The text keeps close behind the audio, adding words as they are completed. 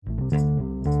Hello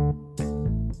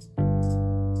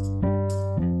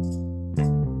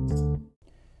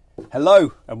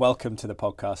and welcome to the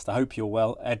podcast. I hope you're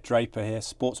well. Ed Draper here,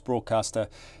 sports broadcaster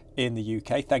in the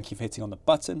UK. Thank you for hitting on the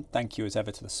button. Thank you as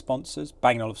ever to the sponsors,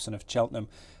 Bang & Olufsen of Cheltenham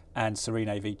and Serene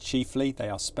AV chiefly. They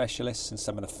are specialists in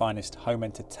some of the finest home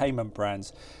entertainment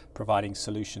brands, providing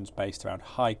solutions based around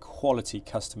high quality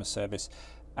customer service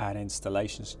and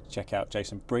installations. Check out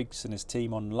Jason Briggs and his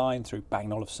team online through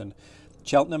Bang & Olufsen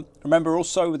Cheltenham. Remember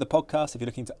also with the podcast, if you're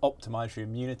looking to optimise your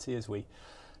immunity as we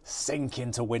sink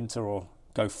into winter or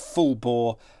go full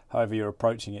bore, however you're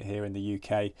approaching it here in the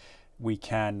UK, we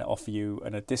can offer you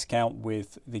a discount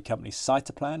with the company's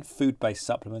Cytoplan, food-based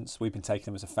supplements. We've been taking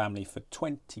them as a family for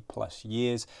 20 plus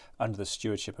years under the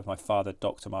stewardship of my father,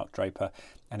 Dr. Mark Draper.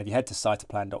 And if you head to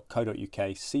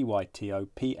cytoplan.co.uk,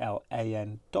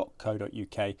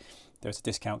 cytoplan.co.uk, there's a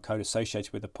discount code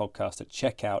associated with the podcast at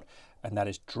checkout, and that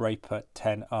is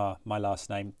Draper10R, my last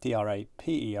name,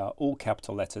 D-R-A-P-E-R, all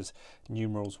capital letters,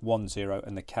 numerals 10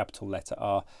 and the capital letter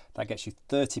R. That gets you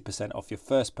 30% off your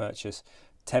first purchase,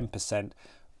 10%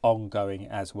 ongoing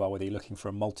as well, whether you're looking for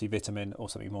a multivitamin or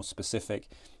something more specific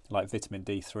like vitamin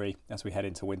D3 as we head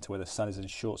into winter where the sun is in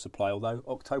short supply. Although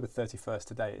October 31st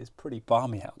today is pretty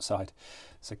balmy outside,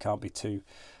 so can't be too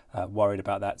worried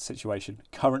about that situation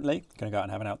currently. Going to go out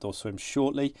and have an outdoor swim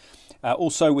shortly.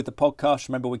 Also with the podcast,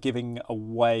 remember we're giving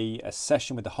away a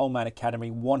session with the Whole Man Academy,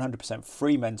 100%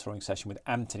 free mentoring session with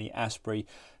Anthony Asprey.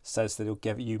 Says that it'll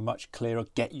get you much clearer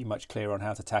on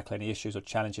how to tackle any issues or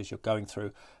challenges you're going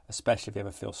through, especially if you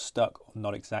ever feel stuck or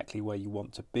not exactly where you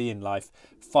want to be in life.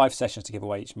 5 sessions to give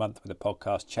away each month with the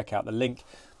podcast. Check out the link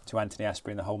to Anthony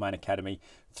Asprey and the Whole Man Academy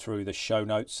through the show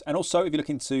notes. And also, if you're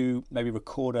looking to maybe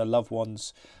record a loved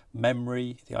one's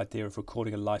memory, the idea of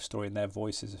recording a life story in their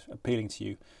voice is appealing to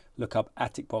you, look up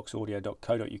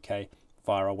atticboxaudio.co.uk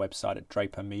via our website at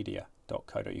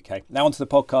drapermedia.co.uk. Now onto the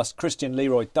podcast. Christian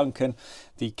Leroy Duncan,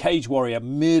 the Cage Warrior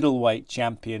middleweight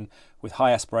champion with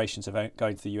high aspirations of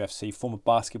going to the UFC, former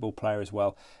basketball player as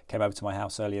well, came over to my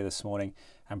house earlier this morning,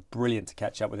 and brilliant to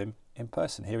catch up with him in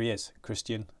person. Here he is,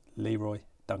 Christian Leroy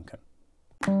Duncan.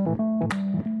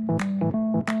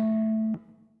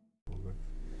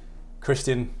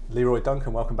 Christian Leroy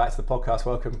Duncan, welcome back to the podcast.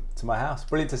 Welcome to my house.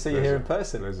 Brilliant to see you here in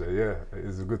person. Pleasure, yeah.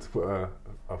 It's good to put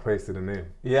a face to the name.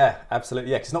 Yeah,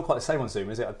 absolutely. Yeah, because it's not quite the same on Zoom,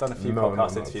 is it? I've done a few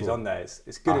podcast interviews on there.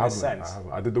 It's good in a sense.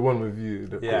 I did the one with you,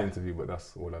 the interview, but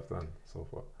that's all I've done so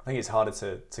far. I think it's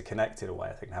harder to connect in a way,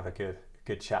 I think, and have a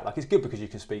good chat. Like, it's good because you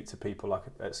can speak to people like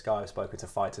at Sky. I've spoken to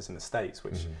fighters in the States,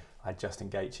 which I had Justin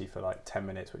Gaethje for like 10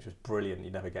 minutes, which was brilliant. You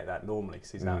never get that normally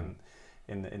because he's out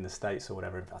in the States or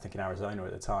whatever, I think in Arizona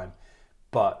at the time.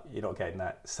 But you're not getting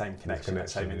that same connection, that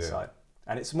same insight.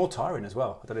 And it's more tiring as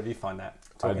well. I don't know if you find that,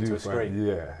 talking to a screen.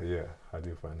 Yeah, I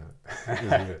do find that.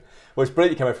 Well, it's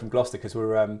brilliant you came over from Gloucester because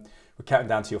we're counting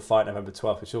down to your fight November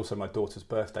 12th, which is also my daughter's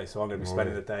birthday, so I'm going to be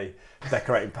spending the day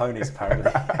decorating ponies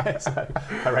apparently. So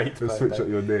her 8th birthday. Switch up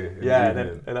your day. Yeah,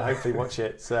 and I hopefully watch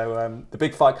it. So the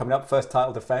big fight coming up, first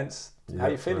title defence. How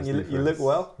are you feeling? You look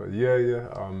well? Yeah.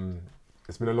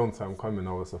 It's been a long time coming.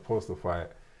 I was supposed to fight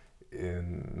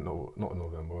in not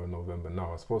November now.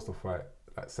 I was supposed to fight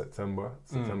like September,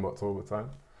 October time.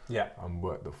 Yeah.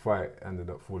 But the fight ended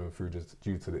up falling through just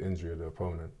due to the injury of the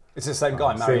opponent. It's the same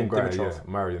guy, Marion Dimitrov. Yeah,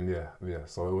 Marion, yeah.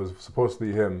 So it was supposed to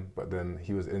be him, but then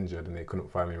he was injured and they couldn't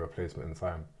find me a replacement in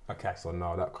time. Okay. So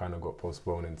now that kind of got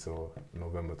postponed until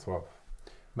November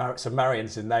 12th. So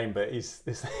Marion's his name, but he's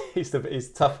a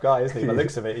tough guy, isn't he? By the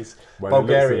looks of it, he's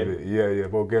Bulgarian. Yeah,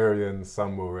 Bulgarian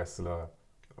sambo wrestler.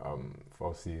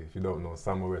 Obviously, if you don't know,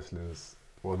 sambo wrestling is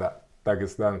that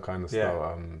Dagestan kind of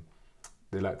style.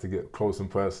 They like to get close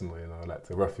and personal, like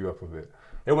to rough you up a bit.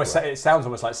 It sounds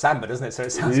almost like samba, doesn't it? So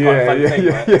it sounds quite a fun thing,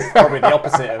 but it's probably the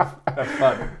opposite of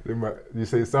fun. You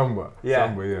say samba? Yeah.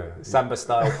 Samba, yeah. Samba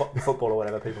style football or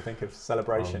whatever people think of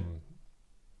celebration.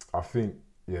 I think,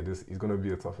 he's going to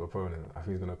be a tough opponent. I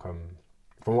think he's going to come,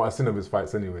 from what I've seen of his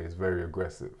fights anyway, he's very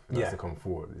aggressive. He has to come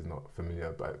forward. He's not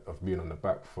familiar of being on the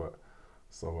back foot.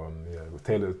 So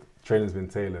training's been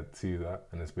tailored to that,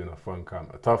 and it's been a fun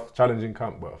camp, a tough, challenging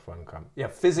camp, but a fun camp. Yeah,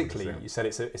 physically, you said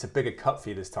it's a bigger cut for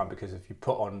you this time because if you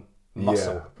put on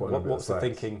muscle, what's the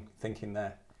thinking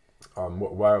there?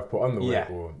 Why I've put on the weight?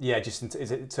 Is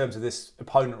it in terms of this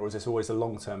opponent, or is this always a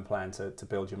long-term plan to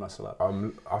build your muscle up?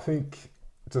 I think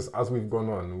just as we've gone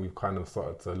on, we've kind of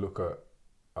started to look at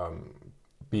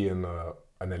being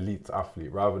an elite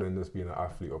athlete rather than just being an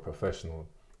athlete or professional.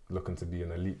 Looking to be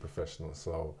an elite professional.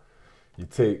 So you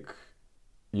take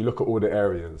you look at all the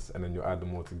areas and then you add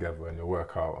them all together and you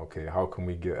work out, okay, how can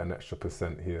we get an extra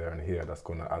 % here and here that's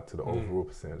going to add to the overall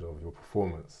percentage of your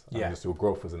performance and just your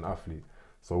growth as an athlete.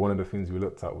 So one of the things we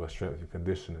looked at was strength and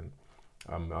conditioning.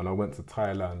 And I went to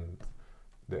Thailand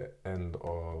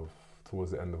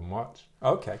towards the end of March.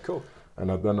 Okay, cool.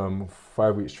 And I've done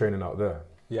 5 weeks training out there.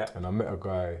 Yeah. And I met a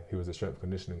guy who was a strength and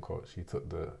conditioning coach. He took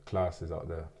the classes out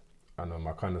there. And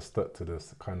I kind of stuck to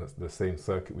this kind of the same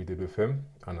circuit we did with him.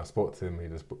 And I spoke to him. He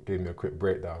just gave me a quick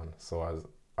breakdown. So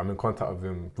I'm in contact with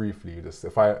him briefly. Just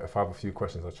if I have a few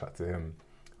questions, I'll chat to him.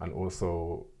 And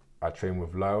also, I train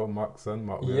with Mark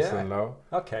Wilson Lau.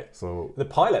 Okay. So the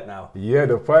pilot now. Yeah,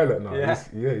 the pilot now. Yeah.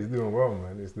 He's doing well,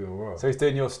 man. He's doing well. So he's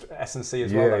doing your S&C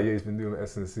as well. Yeah, he's been doing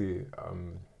S&C.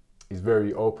 He's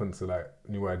very open to like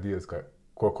new ideas.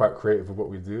 Quite creative with what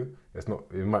we do. It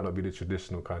might not be the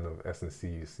traditional kind of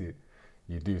S&C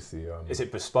you do see. Is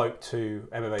it bespoke to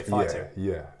MMA fighting?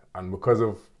 Yeah. And because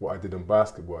of what I did in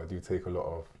basketball, I do take a lot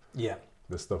of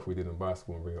the stuff we did in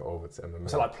basketball and bring it over to MMA.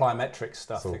 So like plyometric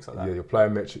stuff, things like that? Yeah, your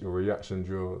plyometric, your reaction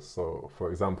drills. So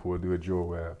for example, we'll do a drill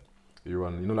where you're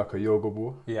on, like a yoga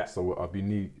ball? Yeah. So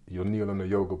you'll kneel on a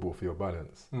yoga ball for your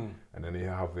balance. And then you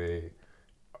have the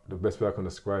best way I can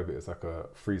describe it is like a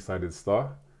 3-sided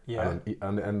star. Yeah. And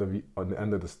on the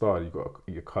end of the star, you've got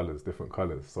your colours, different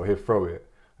colours. So he'll throw it,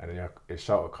 and then you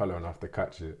shout a colour, and I have to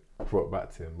catch it, throw it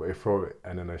back to him. But he'll throw it,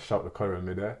 and then I shout the colour in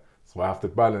midair. So I have to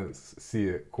balance, see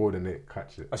it, coordinate,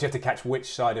 catch it. Oh, so you have to catch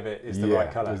which side of it is the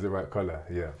right colour? Is the right colour,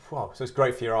 yeah. Wow, so it's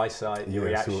great for your eyesight, your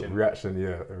reaction. So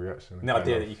reaction. No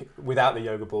idea that you could, without the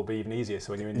yoga ball, be even easier.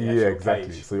 So when you're in the actual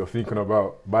exactly. cage. So you're thinking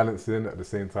about balancing at the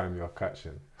same time you're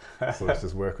catching. So it's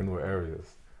just working all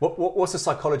areas. What's the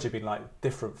psychology been like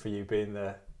different for you being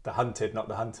the hunted, not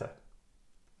the hunter?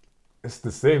 It's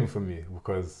the same for me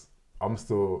because I'm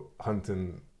still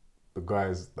hunting the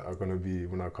guys that are going to be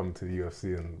when I come to the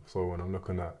UFC, and so when I'm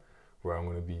looking at where I'm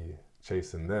going to be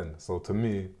chasing then. So to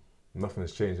me,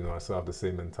 nothing's changed. I still have the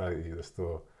same mentality. I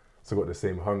still got the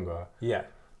same hunger. Yeah.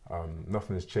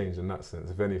 Nothing's changed in that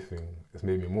sense. If anything, it's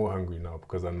made me more hungry now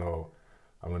because I know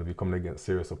I'm going to be coming against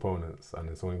serious opponents, and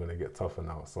it's only going to get tougher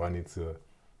now. So I need to,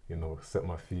 set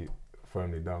my feet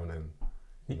firmly down and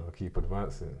keep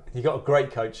advancing. You got a great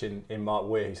coach in Mark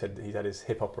Weir who said he's had his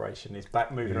hip operation. He's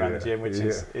back moving around the gym, which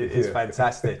is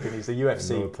fantastic. And he's a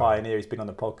UFC pioneer. He's been on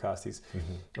the podcast. He's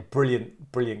a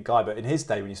brilliant guy. But in his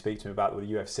day, when you speak to him about the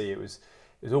UFC, it was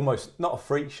almost not a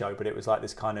freak show, but it was like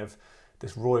this kind of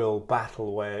this royal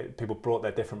battle where people brought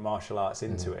their different martial arts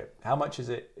into it. How much has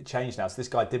it changed now? So this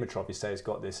guy Dimitrov, you say, has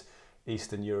got this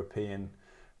Eastern European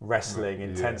wrestling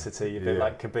intensity, a bit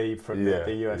like Khabib from the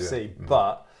UFC,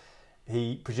 but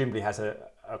he presumably has a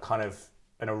kind of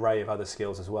an array of other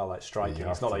skills as well, like striking.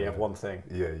 It's not like you have one thing.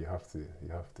 Yeah, you have to.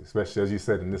 Especially, as you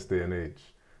said, in this day and age,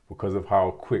 because of how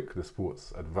quick the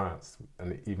sport's advanced,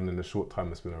 and even in the short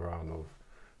time it's been around of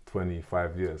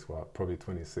 25 years, well, probably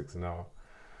 26 now,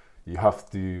 you have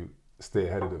to stay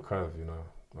ahead of the curve,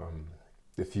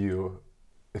 If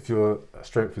your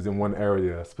strength is in one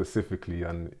area specifically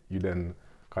and you then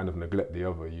kind of neglect the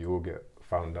other, you will get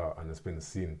found out and it's been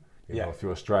seen. You know, if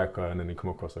you're a striker and then you come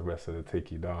across a wrestler to take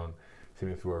you down, same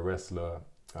if you're a wrestler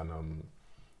and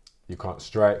you can't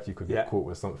strike, you could get caught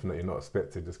with something that you're not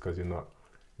expected just because you're not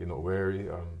wary.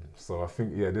 So I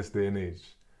think this day and age,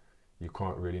 you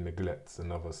can't really neglect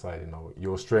another side.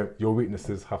 Your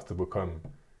weaknesses have to become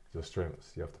your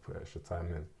strengths. You have to put extra time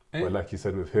in. But like you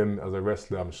said, with him as a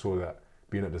wrestler, I'm sure that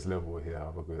being at this level here, I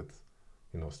have a good,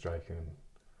 striking.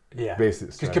 Yeah,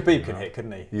 basic because Khabib can hit,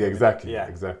 couldn't he? Yeah,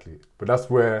 exactly. But that's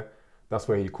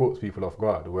where he caught people off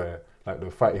guard. Where like the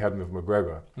fight he had with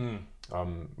McGregor,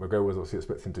 McGregor was obviously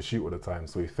expecting to shoot all the time,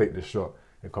 so he faked the shot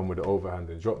and come with the overhand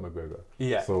and drop McGregor.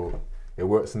 Yeah. So it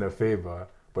works in their favour.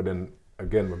 But then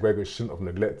again, McGregor shouldn't have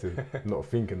neglected, not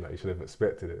thinking that he should have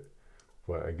expected it.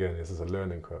 But again, this is a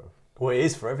learning curve. Well, it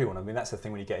is for everyone. I mean, that's the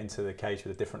thing when you get into the cage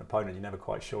with a different opponent, you're never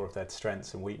quite sure of their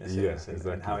strengths and weaknesses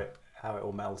and how it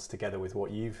all melds together with what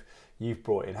you've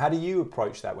brought in. How do you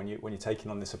approach that when you're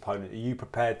taking on this opponent? Are you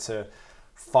prepared to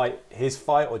fight his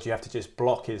fight, or do you have to just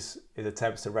block his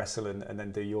attempts to wrestle and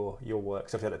then do your work?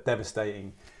 So I've had a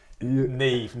devastating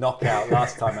knee knockout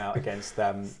last time out against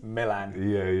Milan.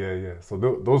 Yeah. So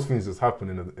those things just happen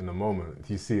in a moment. If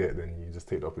you see it, then you just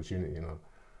take the opportunity,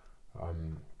 But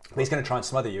he's going to try and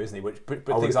smother you, isn't he? But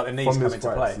things like the knees come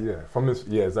into play.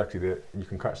 Yeah, exactly. You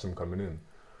can catch them coming in.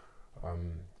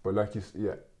 But like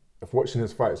if watching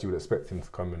his fights, you would expect him to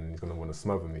come in and he's going to want to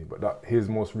smother me. But his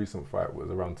most recent fight was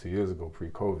around 2 years ago,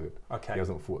 pre-COVID. Okay. He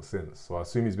hasn't fought since. So I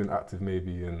assume he's been active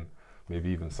maybe in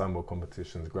even sambo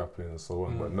competitions, grappling and so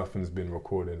on. But nothing's been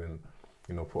recorded and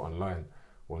put online.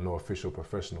 or no official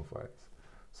professional fights.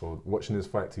 So watching this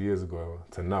fight 2 years ago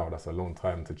to now, that's a long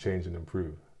time to change and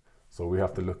improve. So we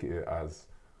have to look at it as,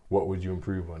 what would you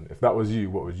improve on? If that was you,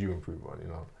 what would you improve on, you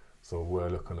know? So we're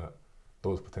looking at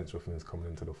those potential things coming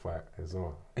into the fight as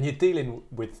well. And you're dealing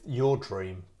with your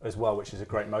dream as well, which is a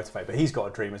great motivator. But he's got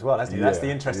a dream as well, hasn't he? That's the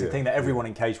interesting thing that everyone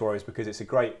in Cage Warriors, because it's a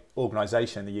great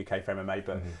organisation in the UK for MMA,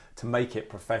 but to make it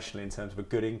professionally in terms of a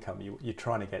good income, you're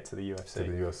trying to get to the UFC. To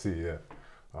the UFC, yeah.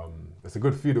 It's a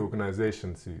good feed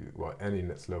organisation to any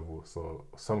next level. So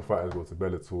some fighters go to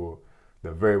Bellator.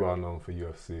 They're very well known for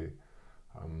UFC.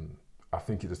 I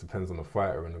think it just depends on the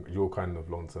fighter and your kind of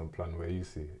long-term plan where you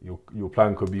see. Your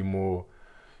plan could be more,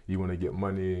 you want to get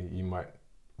money, you might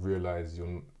realise,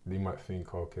 you might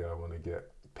think, okay, I want to get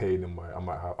paid,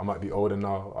 I might be older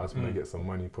now, I just want to get some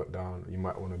money put down. You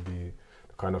might want to be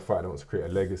the kind of fighter that wants to create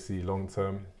a legacy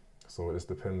long-term. So it just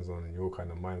depends on your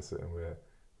kind of mindset and where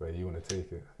you want to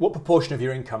take it. What proportion of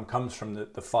your income comes from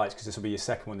the fights, because this will be your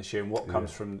second one this year, and what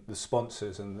comes from the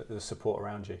sponsors and the support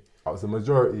around you? The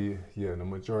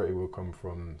majority will come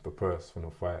from the purse, from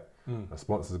the fight. The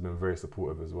sponsors have been very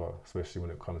supportive as well, especially when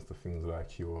it comes to things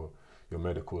like your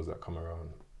medicals that come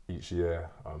around each year.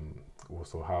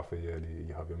 Also half a yearly,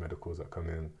 you have your medicals that come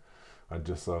in. And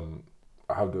just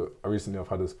recently I've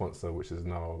had a sponsor which is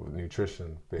now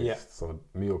nutrition based, so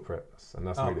meal preps, and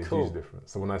that's made a huge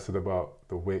difference. So when I said about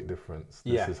the weight difference,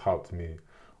 this has helped me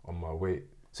on my weight.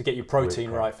 So get your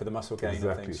protein right for the muscle gain.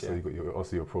 Exactly. And things, so you got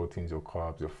your proteins, your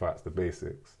carbs, your fats, the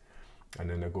basics, and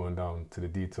then they're going down to the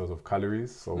details of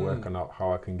calories. So working out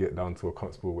how I can get down to a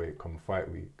comfortable weight come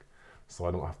fight week, so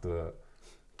I don't have to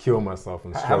kill myself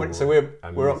and struggle. So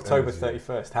we're October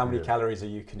 31st. How many calories are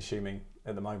you consuming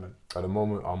at the moment? At the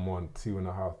moment, I'm on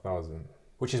 2,500.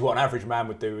 Which is what an average man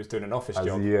would do is doing an office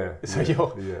job.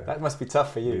 So that must be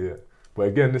tough for you. Yeah. But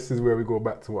again, this is where we go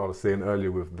back to what I was saying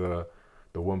earlier with the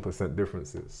 1%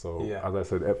 differences. So as I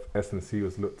said, S&C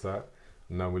was looked at.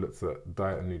 Now we looked at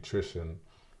diet and nutrition,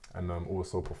 and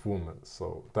also performance.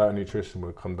 So diet and nutrition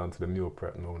will come down to the meal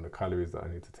prep, knowing the calories that I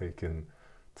need to take in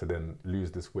to then lose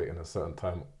this weight in a certain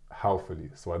time healthily,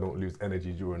 so I don't lose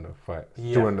energy during the fight,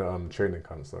 during the training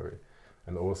camp, sorry.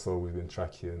 And also we've been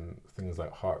tracking things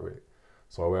like heart rate.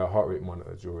 So I wear a heart rate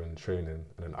monitor during training,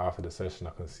 and then after the session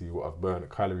I can see what I've burnt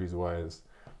calories wise.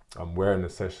 I'm wearing the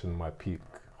session my peak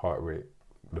heart rate,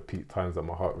 the peak times that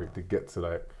my heart rate to get to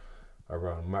like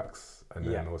around max, and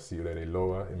then I'll see that they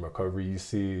lower in recovery. You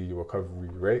see your recovery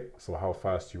rate, so how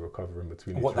fast you recover in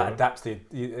between each that adapts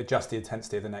adjust the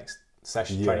intensity of the next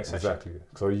session, training session. Exactly.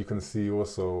 So you can see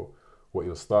also what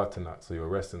you're starting at, so your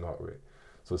resting heart rate.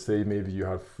 So say maybe you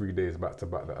have 3 days back to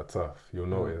back that are tough, you'll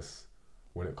notice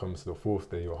when it comes to the fourth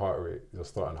day, your heart rate, you're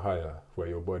starting higher, where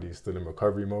your body is still in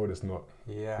recovery mode. It's not.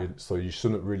 So you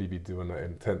shouldn't really be doing that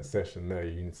intense session there.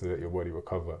 You need to let your body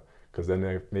recover, because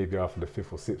then maybe after the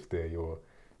 5th or 6th day, you'll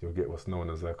get what's known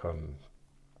as like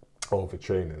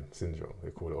overtraining syndrome.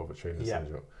 They call it overtraining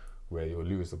syndrome, where you'll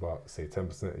lose about, say,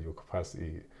 10% of your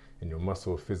capacity in your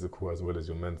muscle, physical, as well as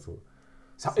your mental.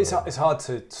 It's hard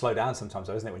to slow down sometimes,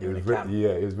 though, isn't it, when you're in a camp? Yeah,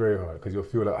 it's very hard, because you'll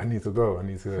feel like I need to go, I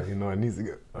need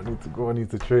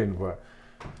to train. But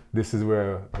this is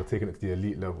where we're taking it to the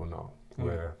elite level now,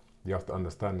 where you have to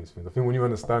understand these things. I think when you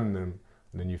understand them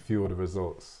and then you feel the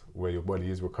results where your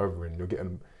body is recovering,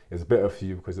 it's better for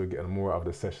you, because you're getting more out of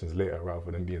the sessions later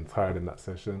rather than being tired in that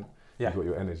session. You've got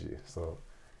your energy. So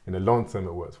in the long term,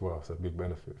 it works well. It's a big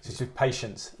benefit. It's just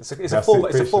patience. It's a form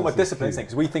of discipline, isn't it?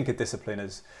 Because we think of discipline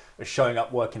as showing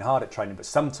up, working hard at training, but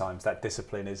sometimes that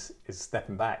discipline is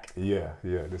stepping back. Yeah.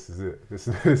 This is it. This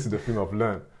is the thing I've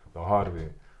learned the hard way.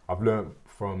 I've learned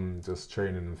from just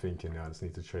training and thinking, I just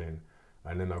need to train,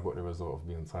 and then I got the result of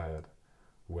being tired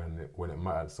when it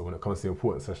mattered. So when it comes to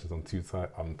important sessions,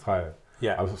 I'm tired.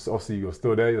 Obviously you're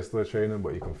still there, you're still training,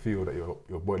 but you can feel that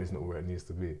your body's not where it needs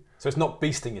to be. So it's not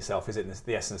beasting yourself, is it,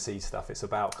 the S&C stuff? It's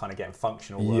about kind of getting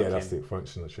functional work. Yeah, that's it,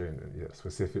 functional training. Yeah,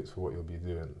 specifics for what you'll be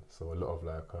doing. So a lot of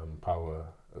like power,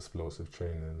 explosive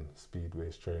training,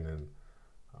 speed-based training,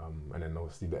 and then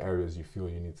obviously the areas you feel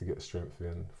you need to get strength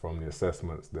in from the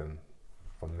assessments. Then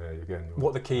from there again.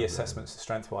 What are the key assessments,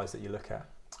 strength-wise, that you look at?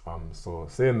 So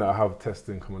saying that I have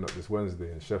testing coming up this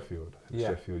Wednesday in Sheffield,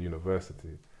 Sheffield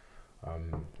University.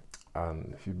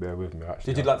 And if you bear with me,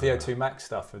 actually, did you like VO2 max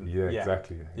stuff?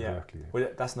 Exactly. Well,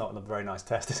 that's not a very nice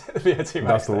test, is it? The VO2 max.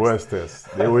 That's the worst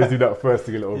test. They always do that first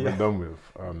to get it over and done with.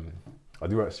 I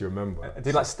do actually remember. Did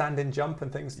you like stand-in jump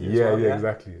and things? Yeah,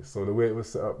 exactly. So the way it was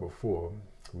set up before,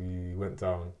 we went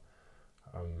down.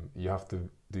 You have to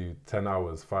do 10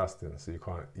 hours fasting, so you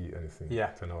can't eat anything.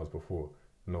 10 hours before,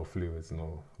 no fluids,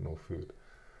 no food.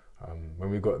 When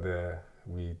we got there,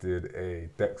 we did a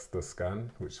DEXA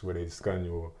scan, which is where they scan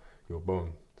your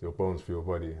bones for your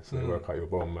body, so they work out your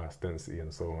bone mass density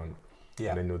and so on. Yeah.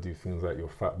 And then you'll do things like your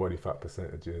body fat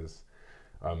percentages.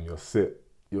 You'll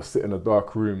sit in a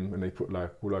dark room, and they put,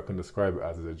 like, all I can describe it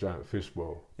as is a giant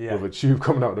fishbowl with a tube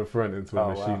coming out the front into a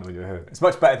machine on your head. It's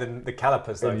much better than the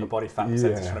calipers though for body fat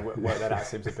percentage. Trying to work that out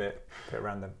seems a bit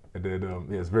random. And then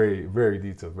it's very, very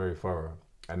detailed, very thorough.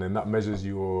 And then that measures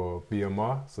your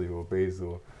BMR, so your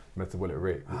basal metabolic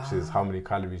rate, which is how many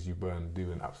calories you burn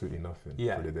doing absolutely nothing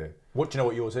for the day. Do you know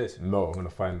what yours is? No, I'm gonna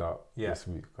find out this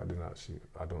week. I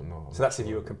don't know. So that's if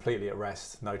you were completely at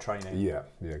rest, no training. Yeah,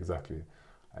 exactly.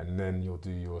 And then you'll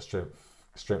do your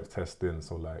strength testing,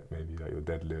 so like maybe like your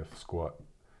deadlift, squat,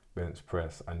 bench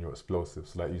press, and your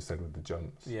explosives, like you said with the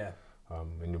jumps. Yeah.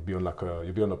 And you'll be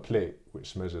on a plate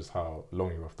which measures how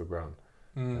long you're off the ground.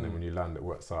 And then when you land, it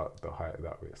works out the height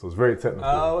that way. So it's very technical.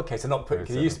 Oh, okay. So not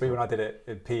because it used to be when I did it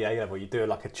at PA level, you do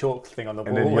like a chalk thing on the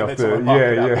wall, and then you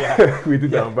have to, we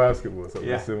did that on basketball, so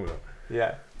it's similar.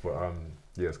 Yeah. But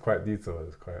it's quite detailed.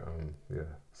 It's quite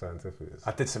scientific.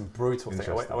 I did some brutal things.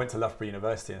 I went to Loughborough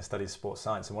University and studied sports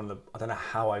science, and I don't know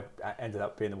how I ended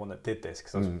up being the one that did this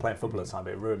because I was playing football at the time,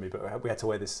 but it ruined me. But we had to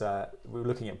wear this. We were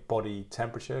looking at body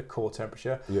temperature, core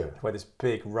temperature. Yeah. To wear this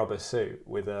big rubber suit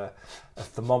with a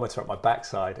thermometer at my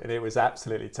backside, and it was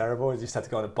absolutely terrible. I just had to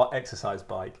go on an exercise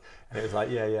bike, and it was like,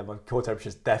 my core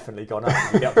temperature's definitely gone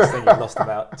up. You get up this thing, you've lost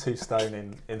about 2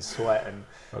 stone in sweat, and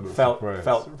felt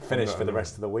finished for the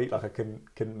rest of the week. Like I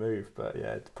couldn't move, but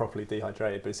properly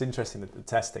dehydrated. But it's interesting the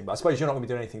testing. But I suppose you're not going to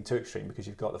be doing anything too extreme because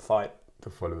you've got the fight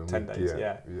the following 10 week. days.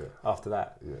 Yeah. After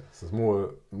that. Yeah. So it's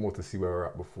more to see where we're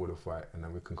at before the fight, and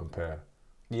then we can compare.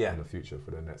 In the future for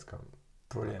the next camp.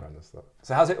 Brilliant. Kind of stuff.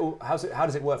 So how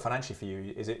does it work financially for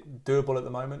you? Is it doable at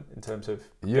the moment in terms of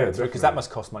because that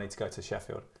must cost money to go to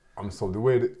Sheffield. So the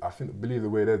way believe the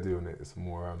way they're doing it is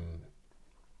more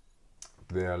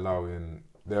they're allowing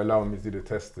me to do the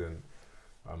testing.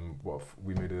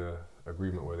 We made an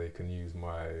agreement where they can use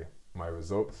my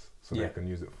results, so they can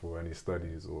use it for any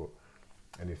studies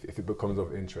and if it becomes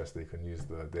of interest, they can use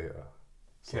the data.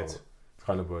 So it's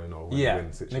kind of a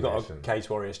win-win situation. They've got a Cage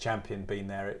Warriors champion being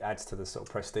there. It adds to the sort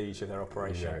of prestige of their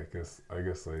operation. Yeah, I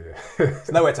guess so. Yeah.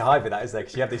 There's nowhere to hide with that, is there?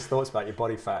 Because you have these thoughts about your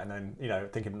body fat, and then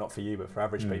thinking not for you, but for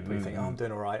average people, you think, I'm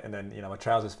doing all right, and then my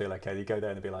trousers feel okay. You go there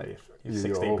and they'll be like, you're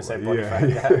 16% body fat.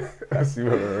 Yeah. I see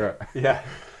where we're at. Yeah.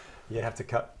 You have to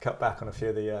cut back on a few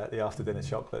of the after dinner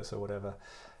chocolates or whatever.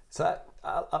 So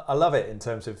I love it in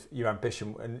terms of your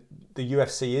ambition, and the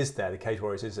UFC is there. The Cage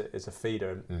Warriors is a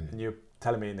feeder, and you're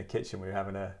telling me in the kitchen we were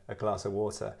having a glass of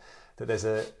water that there's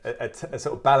a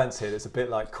sort of balance here that's a bit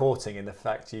like courting, in the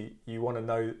fact you want to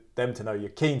know them to know you're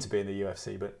keen to be in the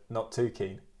UFC but not too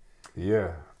keen.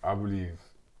 Yeah, I believe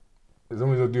as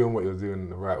long as you're doing what you're doing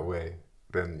the right way,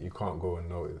 then you can't go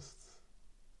unnoticed.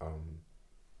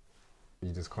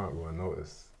 You just can't go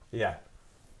unnoticed. Yeah,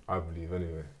 I believe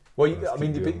anyway. Well,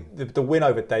 the win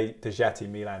over Dejati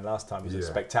Milan last time was a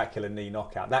spectacular knee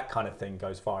knockout. That kind of thing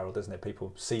goes viral, doesn't it?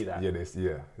 People see that.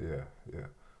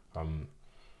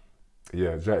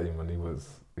 Dejati, man,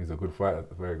 he's a good fighter,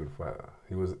 a very good fighter.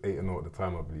 He was 8-0 at the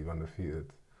time, I believe,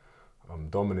 undefeated,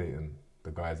 dominating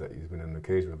the guys that he's been in the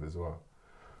cage with as well.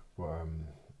 But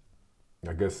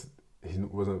I guess he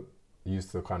wasn't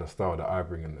used to the kind of style that I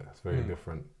bring in there. It's very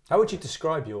different. How would you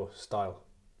describe your style?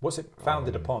 What's it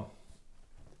founded upon?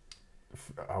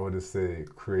 I would just say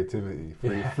creativity,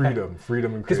 freedom and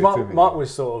creativity. Because Mark was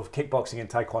sort of kickboxing and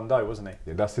taekwondo, wasn't he?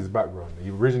 Yeah, that's his background. He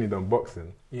originally done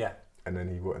boxing. Yeah. And then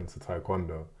he got into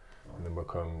taekwondo and then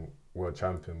become world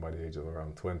champion by the age of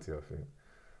around 20, I think.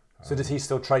 So does he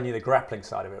still train you the grappling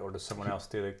side of it, or does someone else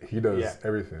do the... He does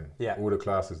everything. Yeah. All the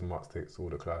classes, Mark takes all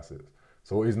the classes.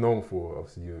 So what he's known for,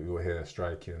 obviously, you'll hear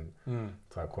striking,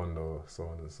 taekwondo, so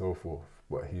on and so forth.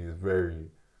 But he's very,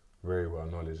 very well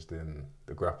knowledged in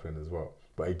the grappling as well.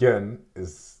 But again,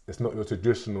 it's not your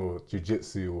traditional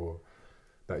jiu-jitsu or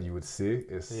that you would see.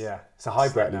 It's a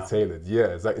hybrid now. Tailored. Yeah,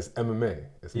 it's MMA.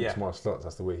 It's mixed martial arts.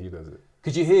 That's the way he does it.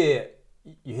 Because you hear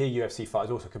UFC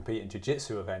fighters also compete in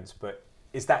jiu-jitsu events, but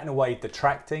is that in a way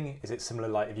detracting? Is it similar,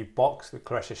 like if you box,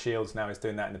 Claressa Shields now is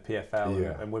doing that in the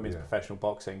PFL and women's professional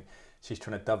boxing. She's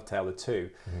trying to dovetail the two.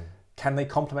 Can they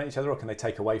complement each other, or can they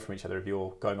take away from each other if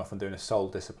you're going off and doing a sole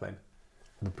discipline?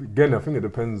 Again, I think it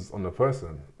depends on the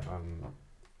person,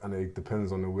 and it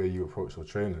depends on the way you approach your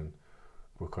training.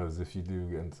 Because if you do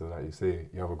get into, like you say,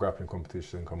 you have a grappling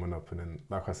competition coming up, and then,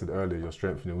 like I said earlier, your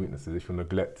strengths and your weaknesses, if you're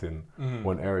neglecting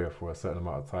one area for a certain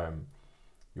amount of time,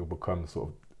 you'll become sort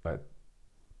of like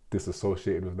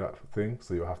disassociated with that thing.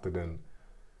 So you'll have to then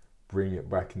bring it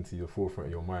back into your forefront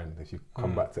of your mind if you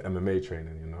come back to MMA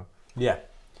training, you know? Yeah.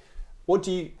 What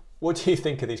do you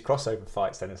think of these crossover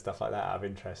fights then and stuff like that out of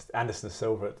interest? Anderson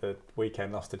Silva at the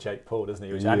weekend lost to Jake Paul, doesn't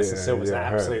he? Anderson Silva's an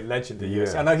absolute legend in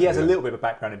UFC. I know he has a little bit of a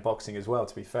background in boxing as well,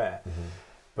 to be fair.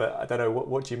 But I don't know,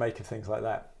 what do you make of things like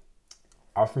that?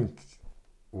 I think,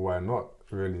 why not,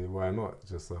 really? Why not?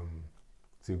 Just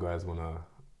two guys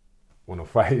wanna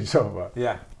fight each other.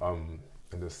 Yeah. And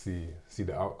just see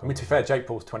the outcome. I mean, to be fair, Jake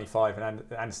Paul's 25 and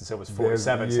Anderson Silva's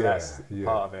 47, so that's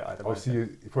part of it. I don't Obviously,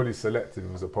 he probably selected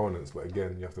his opponents, but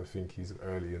again, you have to think he's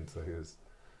early into his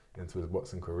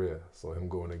boxing career. So him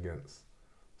going against,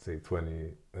 say,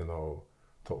 20,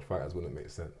 top fighters wouldn't make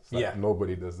sense. Like,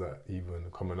 nobody does that. Even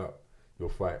coming up, you'll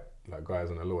fight like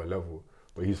guys on a lower level,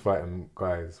 but he's fighting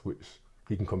guys which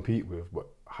he can compete with, but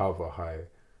have a high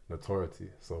notoriety.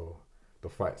 So the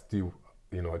fights do,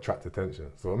 attract attention.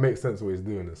 So it makes sense what he's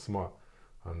doing. It's smart,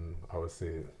 and I would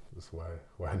say that's why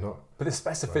not. But the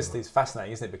specificity is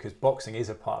fascinating, isn't it? Because boxing is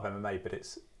a part of MMA, but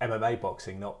it's MMA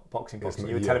boxing, not boxing.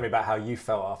 You were telling me about how you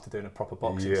felt after doing a proper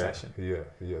boxing session. Yeah,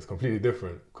 it's completely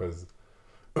different because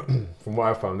from what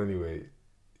I found anyway,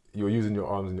 you're using your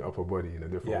arms and your upper body in a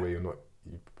different way. You're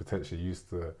potentially used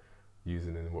to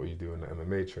using in what you do in the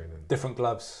MMA training. Different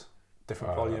gloves,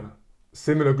 different volume.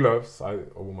 Similar gloves. I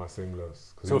wore my same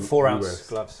gloves. So 4 ounce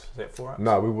gloves. Is it 4 ounce?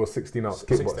 No, we wore 16 ounce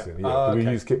kickboxing. We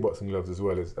use kickboxing gloves as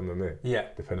well as MMA. Yeah.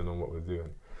 Depending on what we're doing.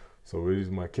 So we're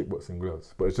using my kickboxing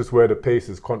gloves. But it's just where the pace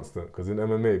is constant. Because in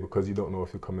MMA, because you don't know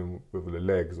if you're coming with the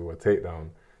legs or a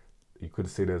takedown, you could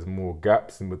say there's more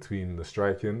gaps in between the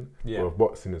striking. Yeah. Where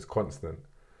boxing is constant.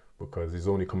 Because he's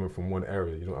only coming from one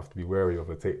area. You don't have to be wary of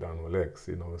a takedown or legs.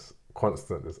 It's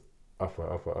constant. There's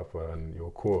upper, and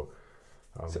your core.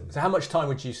 So how much time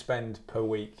would you spend per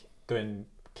week doing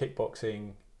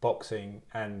kickboxing, boxing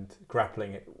and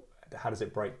grappling? How does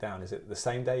it break down? Is it the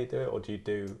same day you do it, or do you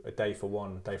do a day for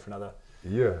one, a day for another?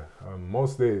 Yeah,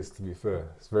 most days, to be fair.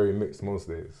 It's very mixed most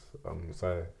days.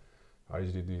 So I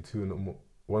usually do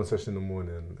one session in the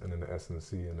morning and then the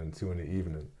S&C and then 2 in the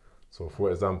evening. So for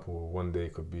example, one day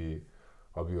could be,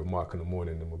 I'll be with Mark in the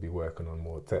morning and we'll be working on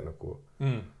more technical.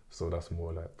 So that's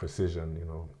more like precision,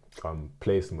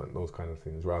 placement, those kind of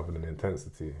things, rather than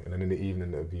intensity. And then in the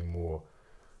evening, it'll be more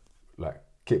like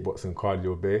kickboxing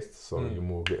cardio based. So you're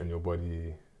more getting your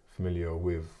body familiar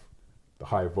with the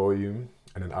high volume.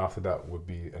 And then after that would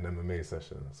be an MMA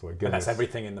session. So again, and that's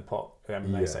everything in the pot, the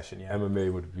MMA session, yeah.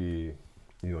 MMA would be,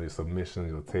 your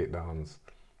submissions, your takedowns,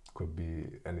 could be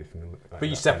anything. But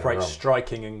you separate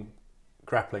striking and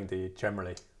grappling, do you,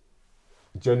 generally?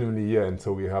 Genuinely, yeah,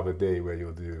 until we have a day where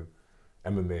you'll do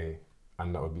MMA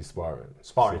and that would be sparring.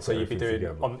 So you'd be doing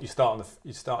you start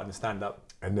in the stand up,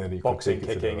 and then you boxing,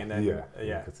 kicking, and then you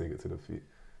could take it to the feet,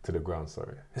 to the ground.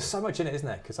 Sorry. There's so much in it, isn't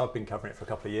there? Because I've been covering it for a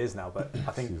couple of years now, but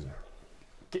I think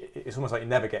it's almost like you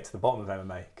never get to the bottom of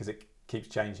MMA because it keeps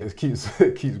changing. It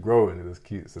keeps growing. It just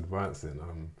keeps advancing.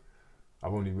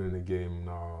 I've only been in the game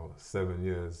now 7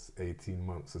 years, 18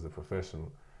 months as a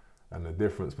professional. And the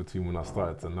difference between when I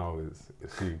started to now is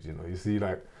huge. You see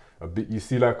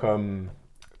like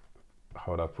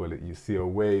how would I put it? You see a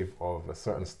wave of a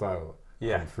certain style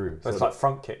come through. So it's like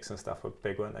front kicks and stuff were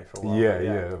big, weren't they, for a while?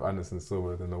 Yeah. Anderson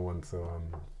Silva, then the one to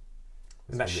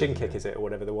and that shin kick, is it, or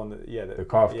whatever? The one that the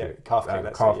calf kick. Calf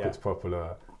kick. Calf kick's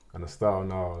popular, and the style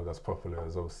now that's popular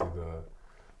is obviously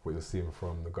what you're seeing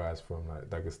from the guys from like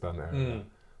Dagestan area.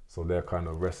 So they're kind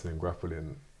of wrestling,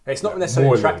 grappling. It's not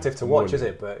necessarily attractive to watch, is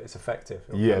it? But it's effective.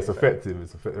 It's effective.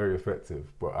 It's very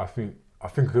effective. But I think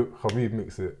Khabib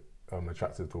makes it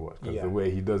attractive to watch because the way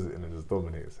he does it and it just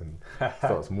dominates and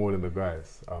starts more than the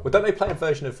guys. Well, don't they play a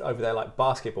version of over there like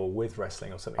basketball with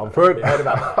wrestling or something? I've heard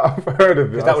about that. I've heard of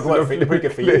it. Because that would work pretty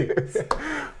good for you.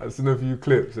 I've seen a few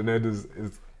clips, and then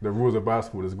the rules of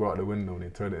basketball just go out the window and they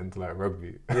turn it into like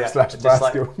rugby /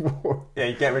 basketball.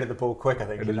 You get rid of the ball quick, I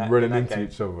think. And just running into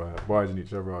each other, barging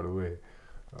each other out of the way.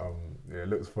 It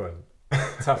looks fun.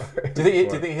 Tough. Do you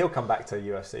think he'll come back to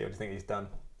UFC, or do you think he's done?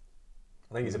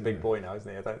 I think he's a big boy now, isn't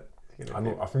he?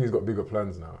 I think he's got bigger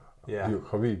plans now. Yeah.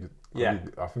 Khabib,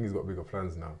 I think he's got bigger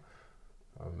plans now.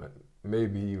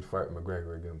 Maybe he would fight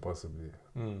McGregor again, possibly.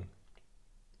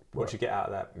 What you get out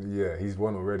of that? Yeah, he's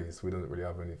won already, so he doesn't really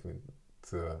have anything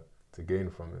to gain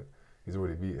from it. He's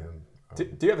already beat him. Do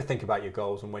you ever think about your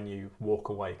goals and when you walk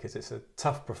away? Because it's a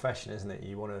tough profession, isn't it?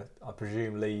 You want to, I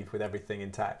presume, leave with everything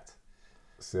intact.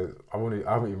 So I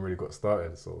haven't even really got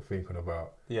started, so thinking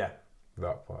about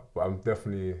that part. But I'm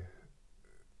definitely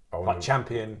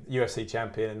UFC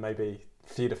champion, and maybe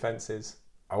a few defenses.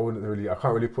 I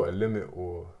can't really put a limit,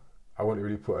 or I wouldn't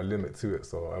really put a limit to it.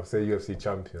 So I'll say UFC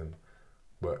champion,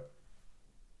 but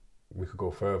we could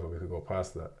go further. We could go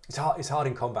past that. It's hard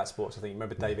in combat sports. I think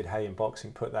remember David Haye in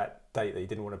boxing put that date that he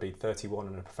didn't want to be 31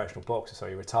 and a professional boxer, so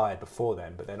he retired before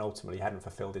then. But then ultimately he hadn't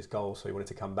fulfilled his goal, so he wanted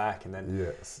to come back. And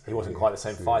then he wasn't quite the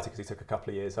same fighter because he took a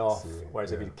couple of years off.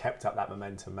 Whereas if he'd kept up that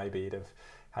momentum, maybe he'd have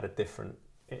had a different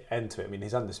end to it. I mean,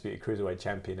 he's undisputed cruiserweight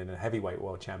champion and a heavyweight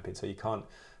world champion, so you can't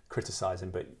criticise him.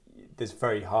 But it's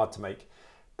very hard to make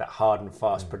that hard and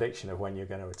fast prediction of when you're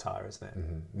going to retire, isn't it?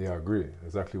 Mm-hmm. Yeah, I agree.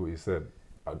 Exactly what you said.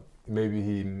 Maybe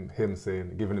him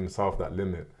saying, giving himself that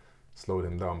limit slowed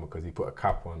him down because he put a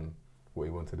cap on what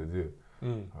he wanted to do.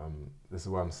 This is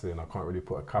why I'm saying I can't really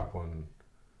put a cap on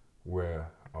where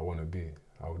I want to be.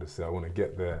 I would just say I want to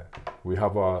get there. We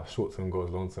have our short-term goals,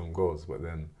 long-term goals, but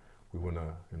then we want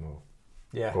to,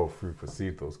 go through,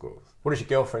 proceed those goals. What does your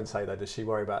girlfriend say though? Does she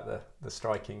worry about the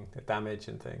striking, the damage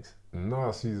and things?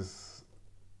 No,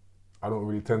 I don't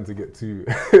really tend to get too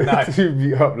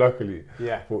beat up, luckily.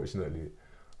 Yeah. Fortunately.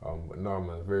 But no,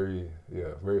 man,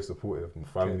 very supportive. My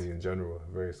family in general,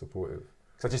 very supportive.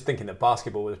 So just thinking that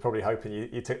basketball was probably hoping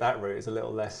you took that route. It's a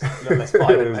little less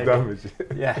violent. It's damage.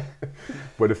 Yeah.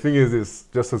 But the thing is, it's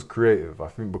just as creative. I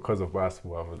think because of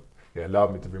basketball, it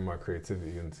allowed me to bring my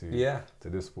creativity into to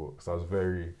this sport. Because I was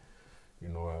very,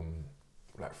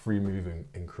 like free moving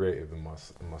and creative in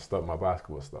my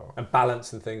basketball style. And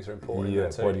balance and things are important.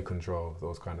 Yeah, body control,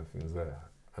 those kind of things there.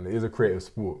 And it is a creative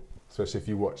sport, especially if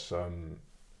you watch a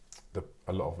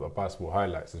lot of the basketball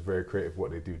highlights. It's very creative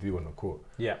what they do on the court.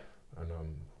 Yeah. And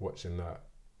watching that,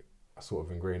 sort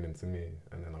of ingrained into me,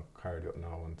 and then I've carried it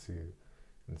now into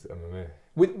MMA.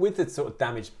 With the sort of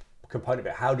damage component of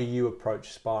it, how do you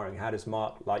approach sparring? How does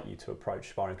Mark like you to approach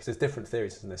sparring? Because there's different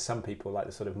theories, isn't there? Some people like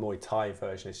the sort of Muay Thai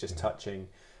version, it's just touching.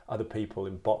 Other people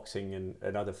in boxing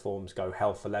and other forms go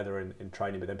hell for leather in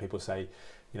training, but then people say,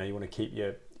 you want to keep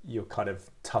your kind of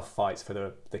tough fights for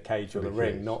the cage or the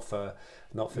ring, not for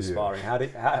sparring.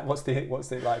 What's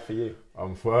it like for you?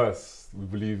 For us, we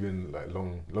believe in like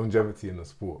longevity in the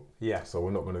sport. Yeah. So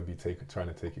we're not going to be trying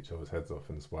to take each other's heads off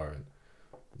in sparring.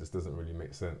 It just doesn't really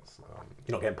make sense.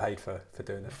 You're not getting paid for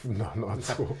doing that. No, not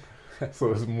at all.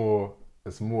 So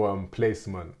it's more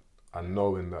placement and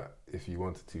knowing that if you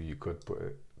wanted to, you could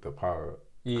put the power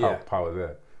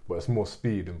there. But it's more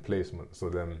speed and placement. So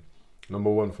then, number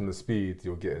one, from the speed,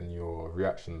 you're getting your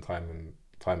reaction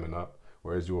timing up,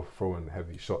 whereas you're throwing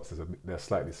heavy shots, they're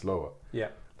slightly slower. Yeah.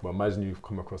 But imagine you've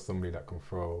come across somebody that can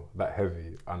throw that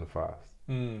heavy and fast.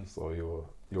 So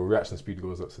your reaction speed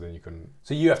goes up, so then you can...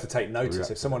 So you have to take notice.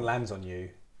 If someone lands on you,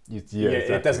 exactly.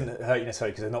 It doesn't hurt you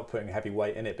necessarily because they're not putting heavy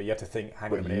weight in it, but you have to think,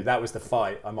 hang on a minute, if that was the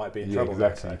fight, I might be in trouble.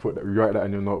 Exactly. You write that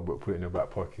in your notebook, put it in your back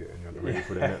pocket, and you're ready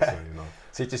for the next one,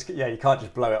 So you can't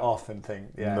just blow it off and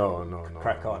think,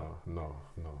 crack on. No,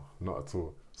 not at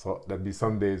all. So there'd be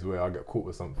some days where I get caught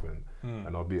with something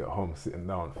and I'll be at home sitting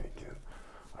down thinking,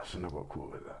 I shouldn't have got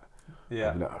caught with that.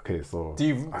 Yeah. Like, okay, so do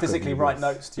you physically write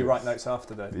notes? Do you write notes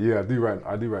after that? Yeah,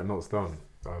 I do write notes down.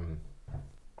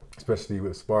 Especially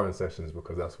with sparring sessions,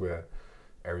 because that's where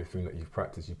everything that you've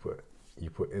practiced you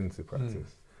put into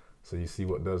practice. So you see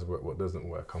what does work, what doesn't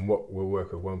work, and what will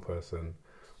work with one person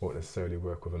won't necessarily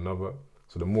work with another.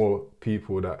 So the more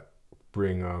people that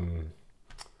bring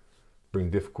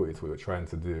difficulty to what you're trying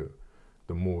to do,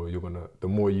 the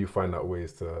more you find out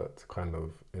ways to kind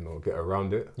of get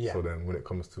around it. Yeah. So then when it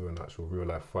comes to an actual real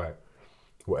life fight,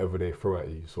 whatever they throw at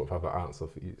you, you sort of have an answer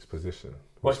for each position,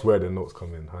 which is where the notes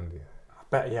come in handy.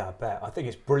 I bet. I think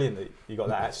it's brilliant that you got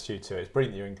that attitude to it. It's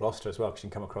brilliant that you're in Gloucester as well, because you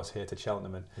can come across here to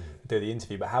Cheltenham and do the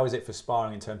interview. But how is it for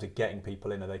sparring in terms of getting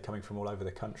people in? Are they coming from all over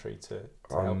the country to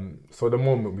help? So at the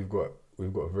moment we've got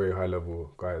very high level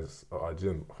guys at our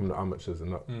gym, from the amateurs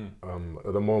and up.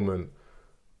 At the moment,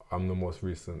 I'm the most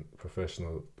recent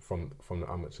professional from the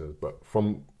amateurs. But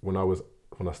from when I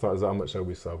started as an amateur,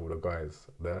 we still have all the guys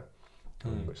there,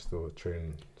 which still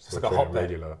train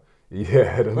regular.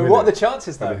 Yeah. What are the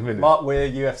chances though? Mark, we're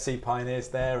UFC pioneers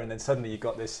there, and then suddenly you've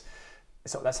got this.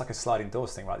 That's like a sliding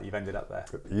doors thing, right? That you've ended up there.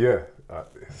 Yeah,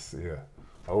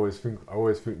 I always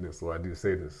think this, or I do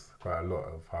say this quite a lot,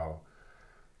 of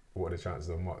what are the chances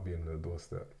of Mark being on the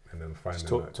doorstep, and then finding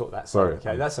talk that. Sorry,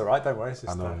 okay, that's all right. Don't worry. It's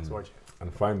just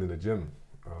and finding the gym.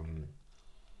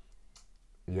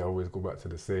 I always go back to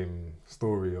the same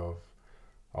story of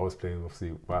I was playing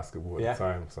obviously basketball at the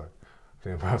time, so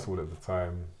playing basketball at the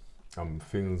time.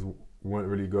 Things weren't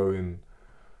really going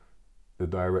the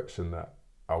direction that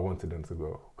I wanted them to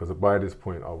go, because by this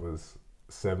point I was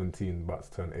 17, about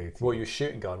to turn 18. What, you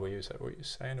shooting guard? Were you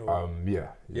saying? Or?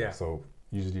 Yeah. So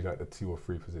usually like the 2 or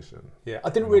 3 position. Yeah, I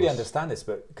didn't really understand this,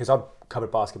 but because I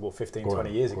covered basketball 20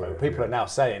 years ago, people are now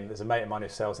saying, there's a mate of mine who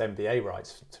sells NBA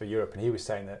rights to Europe, and he was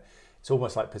saying that it's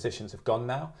almost like positions have gone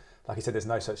now. like you said, there's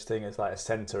no such thing as like a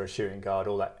centre, a shooting guard,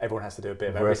 all that. Everyone has to do a bit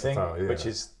of everything, which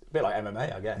is a bit like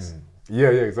MMA, I guess. Yeah,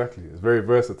 exactly. It's very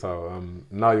versatile.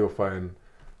 Now you'll find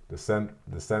the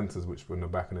centres, which in the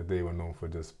back in the day were known for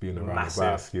just being around the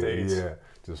basket, dudes.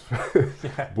 Just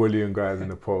bullying guys in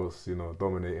the post,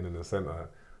 dominating in the centre.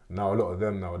 Now a lot of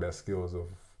them their skills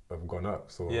have gone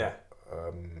up. So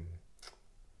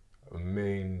a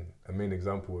main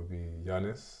example would be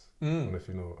Giannis. I don't know if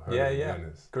you know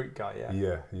Giannis. Greek guy,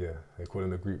 Yeah. They call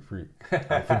him the Greek freak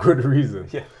for good reason.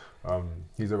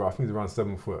 He's around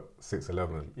 7'6",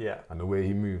 11. Yeah. And the way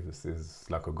he moves is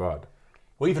like a guard.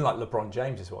 Well, even like LeBron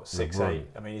James is what, 6'8".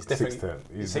 I mean, he's different. 6'10".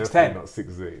 He's 6'10". definitely not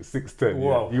 6'8". 6'10".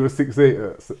 Whoa. Yeah. He was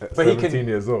 6'8" at 17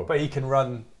 years old. But he can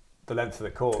run the length of the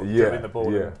court, dribbling the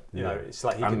ball. You know, it's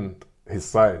like he can. His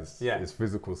size, his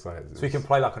physical size. So he can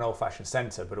play like an old-fashioned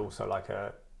centre, but also like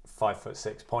a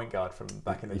 5'6" point guard from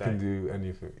back in the day. He can do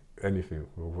anything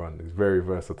with run. He's very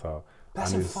versatile.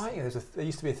 That's in fighting. There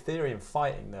used to be a theory in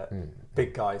fighting that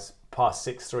big guys past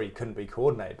 6'3" couldn't be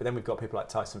coordinated, but then we've got people like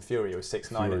Tyson Fury who are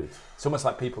 6'9". It's almost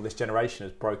like this generation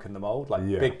has broken the mould, like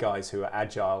big guys who are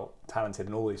agile, talented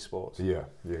in all these sports. Yeah,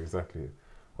 exactly.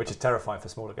 Which is terrifying for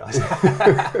smaller guys.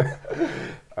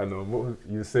 And what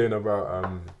you were saying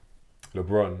about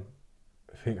LeBron,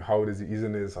 I think how old is he? He's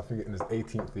in his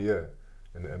 18th year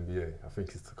in the NBA. I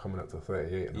think he's coming up to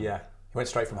 38 now. Yeah, he went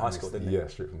straight from high school, didn't he? Yeah,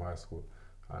 straight from high school.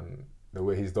 And the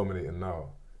way he's dominating now,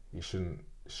 he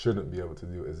shouldn't be able to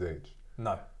do at his age.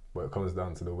 No. But it comes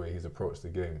down to the way he's approached the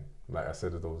game. Like I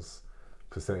said, those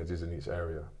percentages in each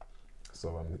area.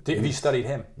 So have you studied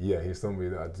him? Yeah, he's somebody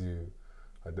that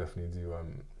I definitely do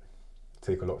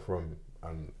take a lot from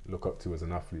and look up to as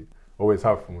an athlete. Always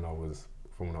have from when I was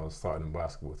starting in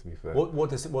basketball, to be fair.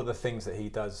 What are the things that he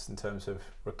does in terms of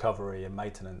recovery and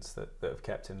maintenance that have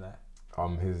kept him there?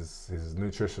 His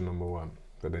nutrition, number one,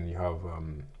 but then you have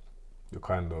your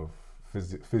kind of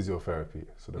physiotherapy.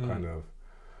 So the kind of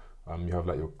you have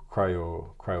like your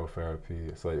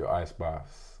cryotherapy, so like your ice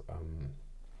baths.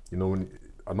 When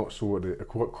I'm not sure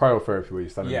what cryotherapy, where you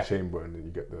stand in the chamber and then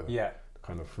you get the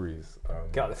kind of freeze.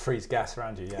 Get like the freeze gas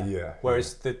around you. Yeah.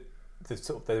 Whereas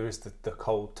there is the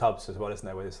cold tubs as well, isn't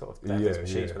there? Where there's sort of there's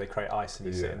machines where they create ice and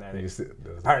you sit in there.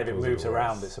 Apparently, if it moves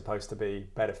around, it's supposed to be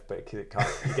better, but it can't.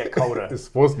 You get colder. It's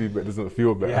supposed to be, but it doesn't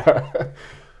feel better. Yeah.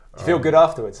 You feel good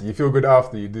afterwards. You feel good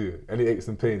after you do. Any aches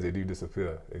and pains, they do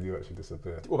disappear. They do actually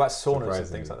disappear. What about saunas and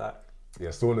things like that? Yeah,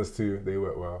 saunas too. They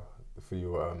work well for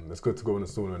you. It's good to go in the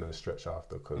sauna and then stretch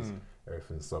after because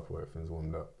everything's supple, everything's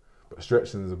warmed up. But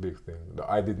stretching is a big thing that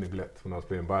I did neglect when I was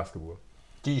playing basketball.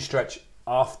 Do you stretch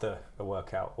after a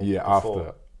workout? Or before?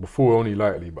 After. Before only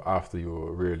lightly, but after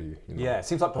you're really. It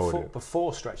seems like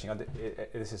before stretching.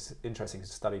 This is interesting. I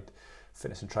studied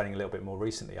fitness and training a little bit more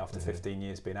recently after 15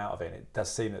 years being out of it. And it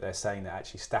does seem that they're saying that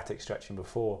actually static stretching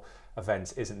before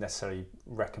events isn't necessarily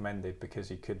recommended because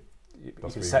you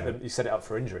set it up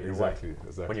for injury. Exactly.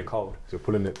 When you're cold. So you're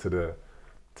pulling it to the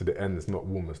end. It's not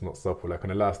warm. It's not supple. Like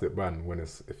an elastic band,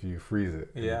 if you freeze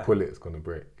it, and you pull it, it's gonna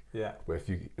break. Yeah. But if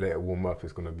you let it warm up,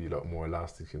 it's gonna be a lot more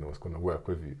elastic. It's gonna work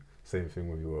with you. Same thing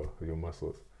with your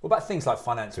muscles. What about things like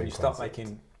finance? When you start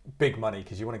making big money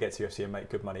because you want to get to UFC and make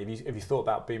good money, have you thought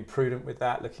about being prudent with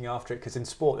that, looking after it? Because in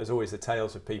sport, there's always the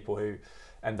tales of people who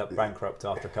end up bankrupt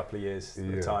after a couple of years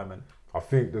retirement. I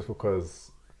think just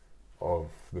because of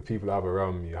the people I have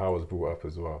around me, how I was brought up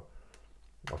as well.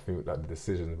 I think that the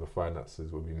decisions, the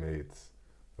finances will be made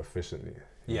efficiently.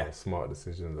 Smart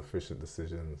decisions, efficient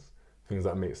decisions, things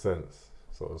that make sense.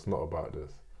 So it's not about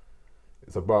this.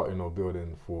 It's about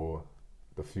building for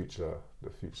the future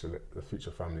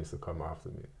families to come after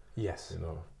me. Yes.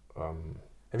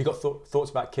 Have you got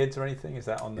thoughts about kids or anything? Is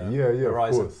that on the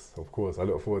horizon? Of course. I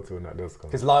look forward to when that does come.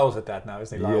 Because Lyle's a dad now,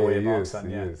 isn't he? Lyle William Mark's son.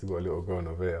 He is. He's got a little girl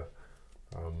over here.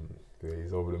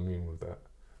 He's over the moon with that.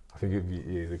 I think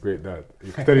he's a great dad.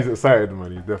 You can tell he's excited,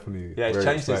 man. He's definitely it's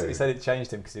changed. He said it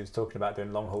changed him because he was talking about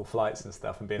doing long haul flights and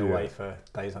stuff and being away for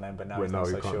days on end. But now he's not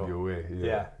so sure. Now he can't be away.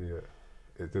 Yeah.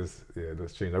 It does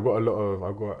change. I've got a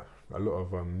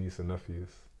lot of niece and nephews.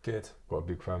 Good. Got a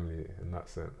big family in that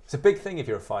sense. It's a big thing if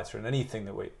you're a fighter, and anything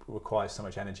that requires so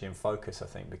much energy and focus, I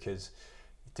think, because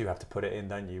you do have to put it in,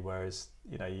 don't you? Whereas,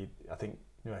 I think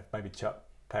maybe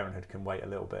parenthood can wait a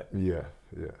little bit. Yeah.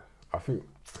 I think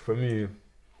for me,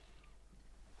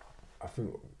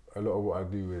 a lot of what I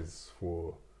do is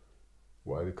for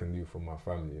what I can do for my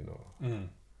family,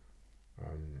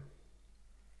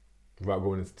 without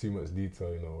going into too much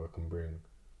detail, I can bring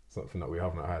something that we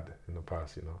haven't had in the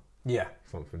past, Yeah.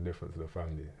 Something different to the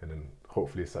family, and then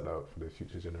hopefully set that up for the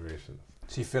future generations.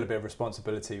 So you feel a bit of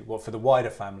responsibility, for the wider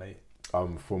family? For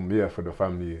the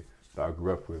family that I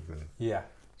grew up with, and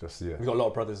Just, yeah. You've got a lot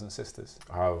of brothers and sisters.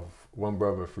 I have one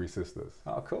brother, 3 sisters.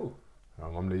 Oh, cool.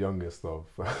 I'm the youngest of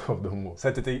them all.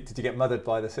 So did you get mothered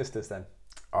by the sisters then?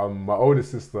 My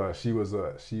oldest sister, she was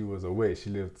away. She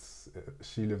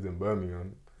lived in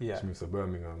Birmingham. Yeah. She moved to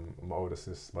Birmingham.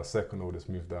 My second oldest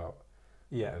moved out.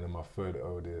 Yeah. And then my third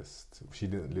oldest, she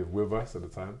didn't live with us at the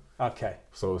time. Okay.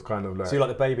 So it was kind of like... So you're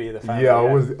like the baby of the family? Yeah,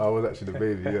 I was actually the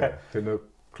baby, yeah. The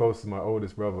closest, my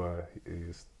oldest brother,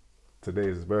 today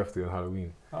is his birthday on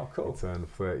Halloween. Oh, cool. He turned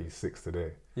 36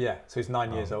 today. Yeah, so he's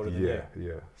 9 years older than you.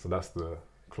 Yeah. So that's the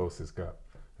closest gap.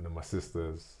 And then my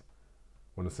sisters,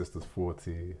 one of the sisters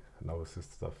 40, another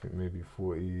sister I think maybe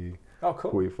 40. Oh,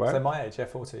 cool. 45. So my age,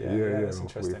 40. Yeah, that's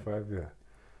interesting. 45, yeah.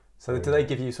 So do they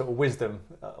give you sort of wisdom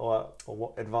or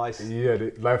what advice? Yeah,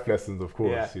 life lessons, of course.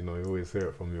 Yeah. You know, you always hear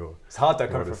it from your... It's hard though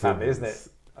coming from family, isn't it?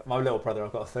 My little brother,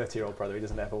 I've got a 30-year-old brother, he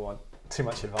doesn't ever want too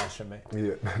much advice from me.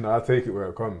 Yeah, no, I take it where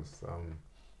it comes.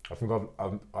 I think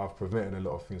I've prevented a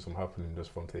lot of things from happening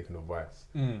just from taking advice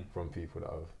from people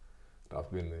that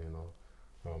I've been there, you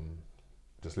know.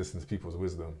 Just listen to people's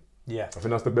wisdom. Yeah. I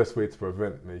think that's the best way to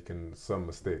prevent making some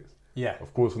mistakes. Yeah.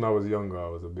 Of course, when I was younger, I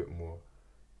was a bit more,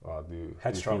 do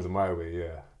things my way,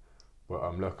 yeah.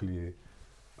 But luckily,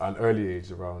 at an early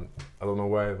age, around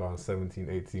 17,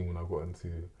 18,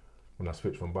 when I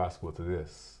switched from basketball to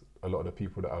this, a lot of the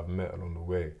people that I've met along the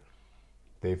way,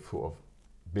 they've sort of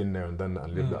been there and done that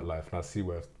and lived that life, and I see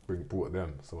where I've brought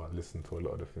them. So I listen to a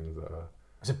lot of the things that are...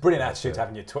 It's a brilliant attitude to have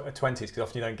in your 20s, because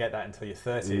often you don't get that until your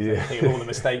 30s. Yeah. You think of all the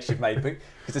mistakes you've made. Because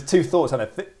there's two thoughts on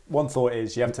it. One thought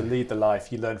is you have to lead the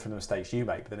life, you learn from the mistakes you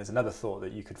make, but then there's another thought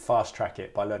that you could fast track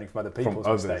it by learning from other people's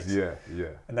mistakes. Yeah.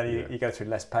 And then you go through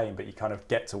less pain, but you kind of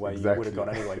get to where you would have gone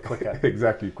anyway quicker.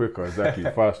 Exactly,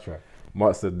 fast track.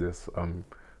 Mark said this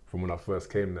from when I first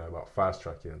came there about fast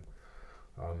tracking,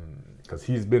 because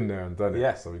he's been there and done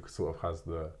it, so he sort of has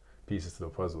the pieces to the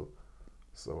puzzle.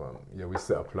 So we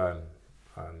set a plan,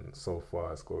 and so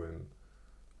far it's going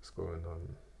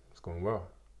well.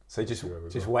 So just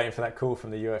waiting for that call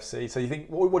from the UFC. So you think,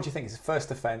 what do you think is the first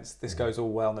defence? This goes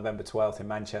all well, November 12th in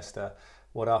Manchester.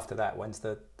 What after that? When's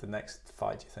the next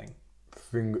fight, do you think?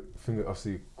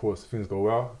 Obviously, of course, if things go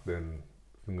well, then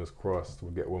fingers crossed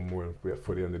we'll get one more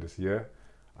for the end of this year,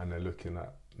 and they're looking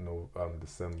at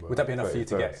December. Would that be enough 31st. for you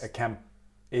to get a camp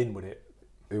in? Would it?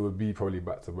 It would be probably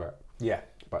back to back. Yeah.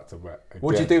 Back to back.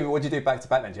 What do you do back to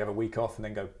back then? Do you have a week off and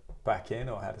then go back in,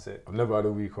 or how does it? I've never had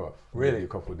a week off. Really? Maybe a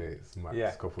couple of days, max.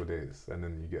 A couple of days, and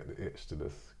then you get the itch to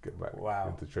just get back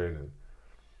into training.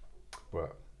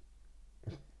 But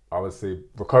I would say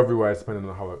recovery-wise, depending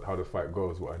on how the fight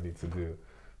goes, what I need to do,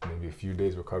 maybe a few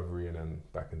days recovery and then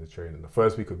back into training. The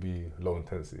first week would be low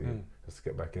intensity, just to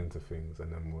get back into things,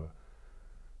 and then we'll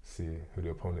see who the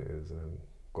opponent is and then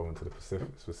go into the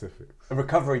specifics. A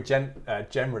recovery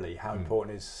generally, how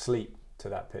important is sleep to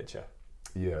that picture?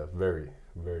 Yeah, very,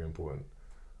 very important.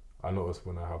 I notice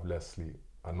when I have less sleep,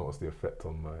 I notice the effect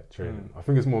on my training. I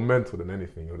think it's more mental than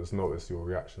anything. You'll just notice your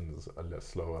reactions are less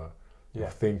slower. You're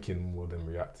thinking more than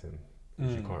reacting,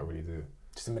 which you can't really do.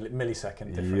 Just a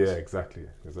millisecond difference. Yeah, exactly.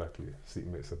 Sleep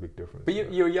makes a big difference. But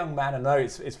you're a young man, and I know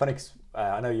it's funny because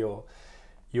I know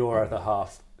your other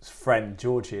half friend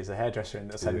Georgie is a hairdresser in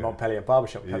the Montpellier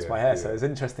barbershop, cuts my hair. So there's an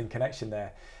interesting connection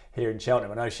there here in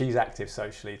Cheltenham. I know she's active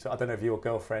socially. So I don't know if your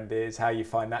girlfriend is, how you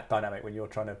find that dynamic when you're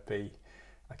trying to be,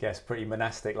 I guess, pretty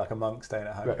monastic, like a monk staying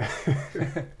at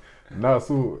home. No,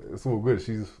 it's all good.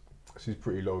 She's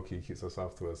pretty low key, keeps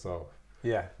herself to herself.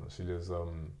 Yeah. She lives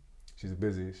she's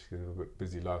busy. She lives a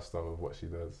busy lifestyle of what she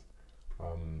does.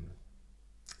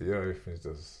 Everything's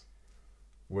just,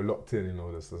 we're locked in,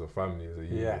 as a family, as a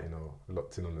unit,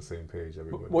 locked in on the same page,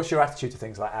 everybody. What's your attitude to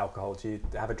things like alcohol? Do you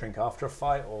have a drink after a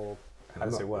fight, or how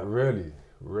does it work? Rarely.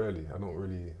 I don't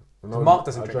really. Mark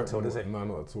doesn't drink at all, does he? No,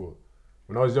 not at all.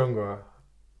 When I was younger,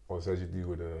 obviously as you do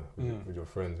with your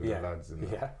friends, with the lads,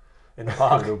 in the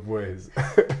park, with the boys.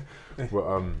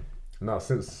 But now,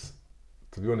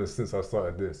 to be honest, since I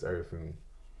started this, everything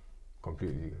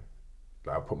completely.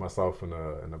 Like, I put myself in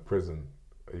a prison.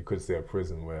 You could say a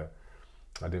prison where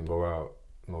I didn't go out,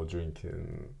 no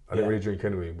drinking. I didn't really drink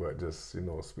anyway, but just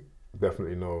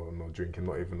definitely no drinking.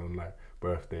 Not even on like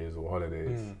birthdays or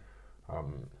holidays.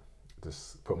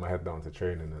 Just put my head down to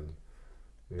training and.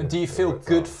 And do you feel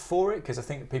good for it? Because I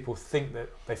think people think that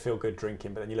they feel good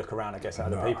drinking, but then you look around, I guess,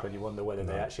 at other people and you wonder whether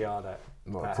they actually are that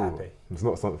happy. It's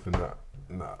not something that.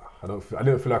 I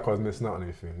didn't feel like I was missing out on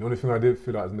anything. The only thing I did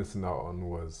feel like I was missing out on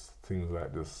was things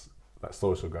like just like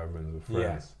social gatherings with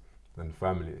friends and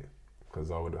family. Because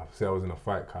I would say I was in a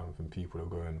fight camp and people would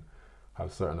go and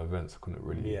have certain events. I couldn't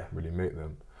really make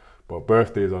them. But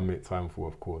birthdays I make time for,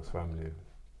 of course, family.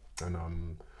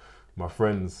 And my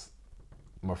friends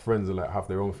are like have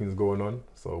their own things going on.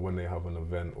 So when they have an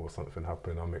event or something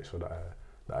happen, I'll make sure that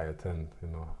I attend. You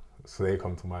know, so they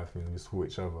come to my thing and we support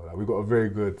each other. Like, we got a very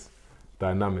good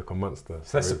dynamic amongst us.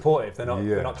 So they're supportive. They're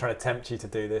not trying to tempt you to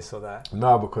do this or that.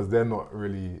 No, because they're not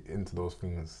really into those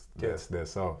things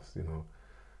themselves. You know,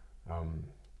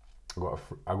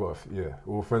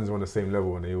 all friends are on the same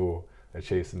level and they all are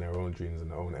chasing their own dreams in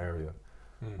their own area.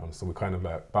 So we kind of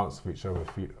like bounce off each other,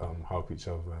 help each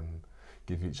other, and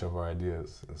give each other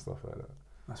ideas and stuff like that.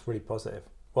 That's really positive.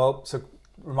 Well, so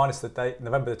remind us the date,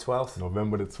 November the 12th.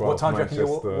 November the 12th. What time do you reckon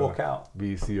you'll walk out?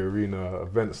 BC Arena.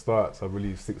 Event starts, I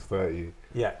believe, 6:30.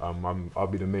 Yeah. I'll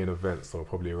be the main event, so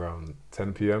probably around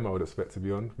 10 p.m. I would expect to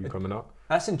be coming up.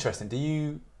 That's interesting. Do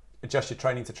you adjust your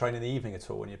training to train in the evening at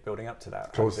all when you're building up to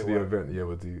that? Close to the event,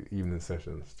 we'll do evening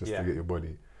sessions just to get your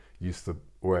body used to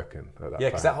working at that time. Yeah,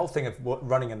 because that whole thing of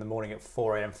running in the morning at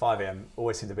 4 a.m, 5 a.m.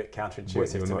 always seemed a bit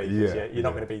counterintuitive to me.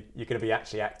 You're going to be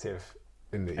actually active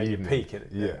in the at evening. your peak in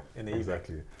the evening.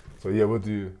 Exactly. So we'll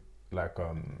do like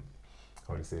how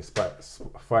do you say,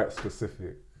 fight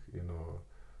specific, you know,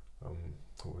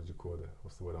 what would you call it?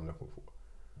 What's the word I'm looking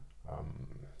for?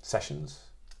 Sessions?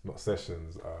 Not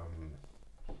sessions.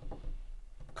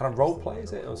 Kind of role play,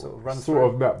 is it? Or sort of run sort through?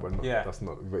 of that, but that's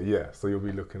not. But so you'll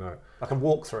be looking at like a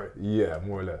walkthrough. Yeah,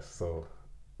 more or less. So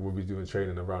we'll be doing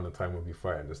training around the time we'll be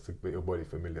fighting, just to get your body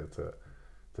familiar to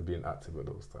being active at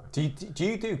those times. Do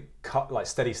you do like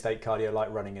steady state cardio, like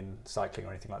running and cycling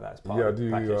or anything like that as part of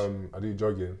the package? I do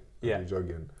jogging. Yeah. I do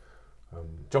jogging.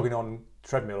 Jogging on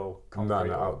treadmill or concrete?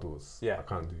 No, outdoors. Yeah. I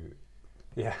can't do.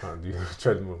 Yeah. I can't do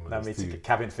treadmill. That means to get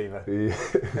cabin fever. Yeah,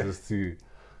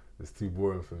 it's too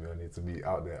boring for me. I need to be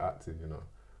out there active, you know.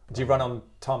 Do you run on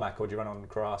tarmac or do you run on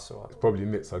grass or? It's probably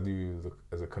mixed. I do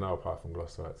as a canal path from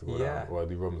Gloucester to go down, or I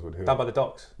do Romswood Hill. Down by the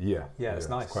docks? Yeah. Yeah, it's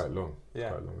nice. It's quite long. Yeah.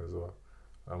 It's quite long as well.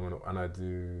 And I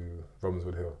do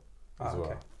Romswood Hill as well.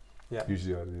 Okay. Yeah.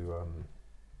 Usually I do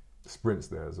sprints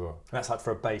there as well. And that's like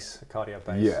for a cardio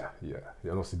base. Yeah.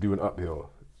 And also doing uphill,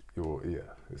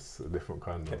 it's a different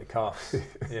kind Get of. the calves.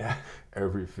 Yeah.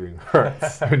 Everything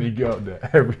hurts when you get up there.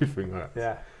 Everything hurts.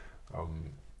 Yeah.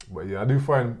 But I do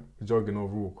find jogging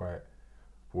overall quite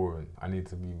boring. I need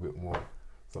to be a bit more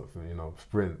something, you know,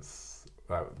 sprints,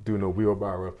 like doing a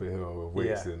wheelbarrow up a hill with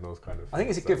weights in, those kind of things. I think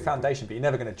it's a good foundation, but you're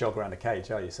never going to jog around a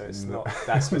cage, are you? So it's not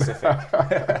that specific.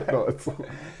 Not at all.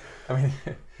 I mean,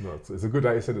 it's a good,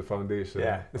 like you said, the foundation.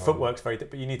 Yeah, the footwork's very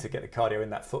different, but you need to get the cardio in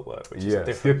that footwork, which is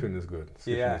different. Skipping is good.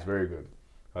 Skipping is very good.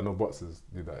 I know boxers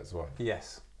do that as well.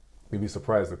 Yes. You'd be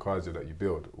surprised the cardio that you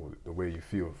build or the way you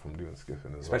feel from doing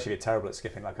skipping as Especially if you're terrible at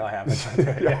skipping like I am.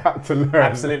 You have to learn.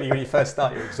 Absolutely, when you first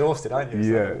start, you're exhausted, aren't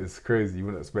you? It's crazy. You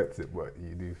wouldn't expect it, but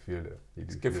you do feel it.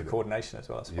 It's good for coordination as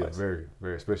well, I suppose. Yeah, very,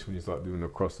 very. Especially when you start doing the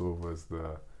crossovers,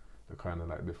 the kind of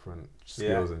like different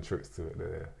skills and tricks to it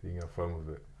there. You can have fun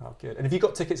with it. Oh, good. And have you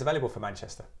got tickets available for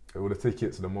Manchester? All the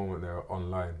tickets at the moment, they're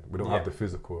online. We don't have the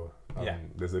physical.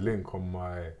 There's a link on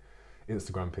my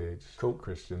Instagram page. Cool.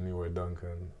 Christian Leroy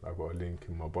Duncan. I've got a link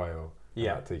in my bio.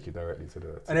 Yeah. That'll take you directly to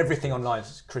the. And everything online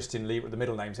is Christian Leroy. The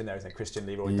middle name's in there, isn't it? Christian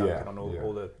Leroy Duncan on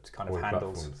all the kind of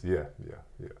handles. Platforms.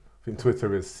 Yeah. I think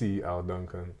Twitter is CL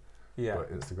Duncan. Yeah.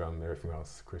 But Instagram, everything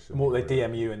else, Christian. More they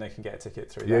DM you and they can get a ticket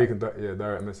through. Yeah, you can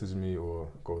direct message me or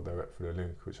go direct for the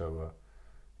link, whichever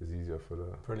is easier for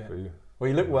you. Well,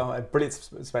 you look well. Brilliant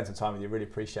to spend some time with you. Really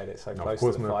appreciate it. So close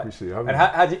to the fight. I appreciate it. And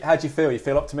how do you feel? You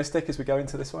feel optimistic as we go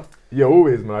into this one? Yeah,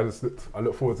 always, man. I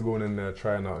look forward to going in there,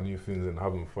 trying out new things and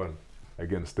having fun.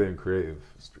 Again, staying creative.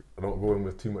 I don't go in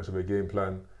with too much of a game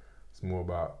plan. It's more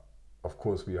about, of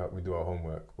course, we do our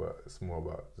homework, but it's more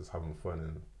about just having fun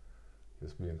and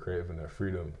just being creative and that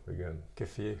freedom again. Good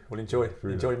for you. Well,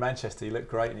 enjoy Manchester. You look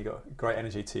great and you got great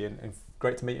energy to you, and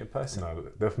great to meet you in person. No,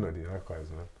 definitely, likewise,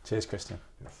 man. Cheers, Christian.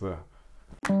 Yes, sir.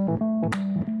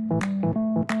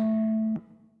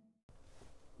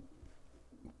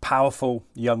 Powerful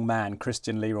young man,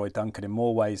 Christian Leroy Duncan, in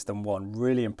more ways than one.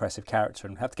 Really impressive character,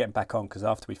 and I have to get him back on because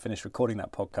after we finished recording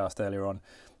that podcast earlier on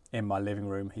in my living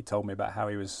room, he told me about how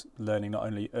he was learning not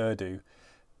only Urdu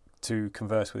to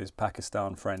converse with his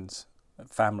Pakistan friends,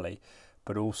 family,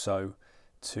 but also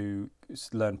to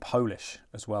learn Polish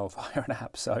as well via an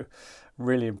app. So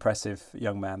really impressive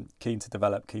young man, keen to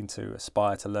develop, keen to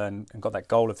aspire to learn, and got that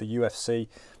goal of the UFC,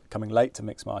 coming late to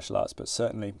mixed martial arts, but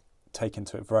certainly taken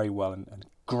to it very well, and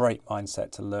great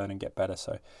mindset to learn and get better.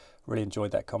 So really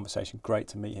enjoyed that conversation. Great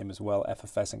to meet him as well.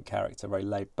 Effervescent character, very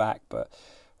laid back, but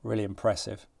really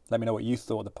impressive. Let me know what you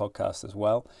thought of the podcast as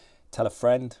well. Tell a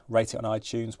friend, rate it on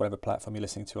iTunes, whatever platform you're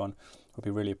listening to on, would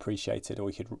be really appreciated. Or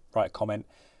you could write a comment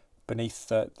beneath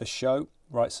the show,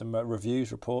 write some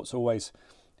reviews, reports. Always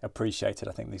appreciated.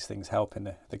 I think these things help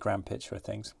in the grand picture of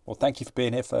things. Well, thank you for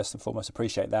being here first and foremost.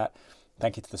 Appreciate that.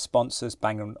 Thank you to the sponsors,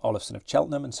 Bang & Olufsen of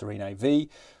Cheltenham and Serene AV.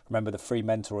 Remember the free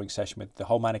mentoring session with the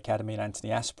Whole Man Academy and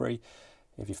Anthony Asprey.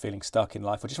 If you're feeling stuck in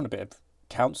life or just want a bit of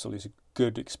counsel, he's a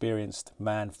good, experienced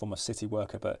man, former city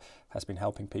worker, but has been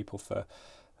helping people for,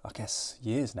 I guess,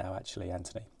 years now, actually,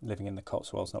 Anthony, living in the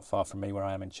Cotswolds, not far from me where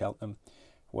I am in Cheltenham.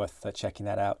 Worth checking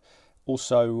that out.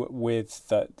 Also, with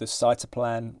the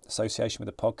Cytoplan association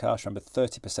with the podcast, remember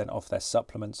 30% off their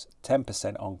supplements,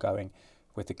 10% ongoing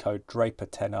with the code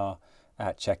DRAPER10R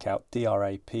at checkout,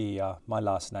 DRAPER, my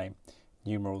last name,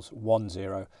 numerals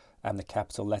 10 and the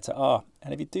capital letter R.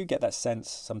 And if you do get that sense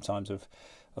sometimes of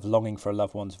longing for a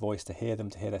loved one's voice, to hear them,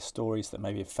 to hear their stories that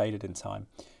maybe have faded in time,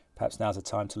 perhaps now's the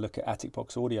time to look at Attic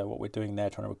Box Audio, what we're doing there,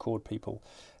 trying to record people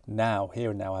now,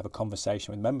 here and now, have a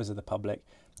conversation with members of the public,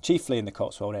 chiefly in the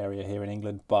Cotswold area here in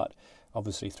England, but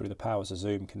obviously through the powers of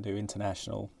Zoom can do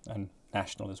international and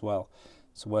national as well.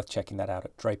 So worth checking that out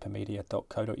at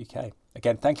drapermedia.co.uk.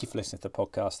 Again, thank you for listening to the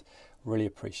podcast. Really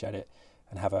appreciate it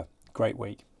and have a great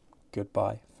week.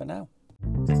 Goodbye for now.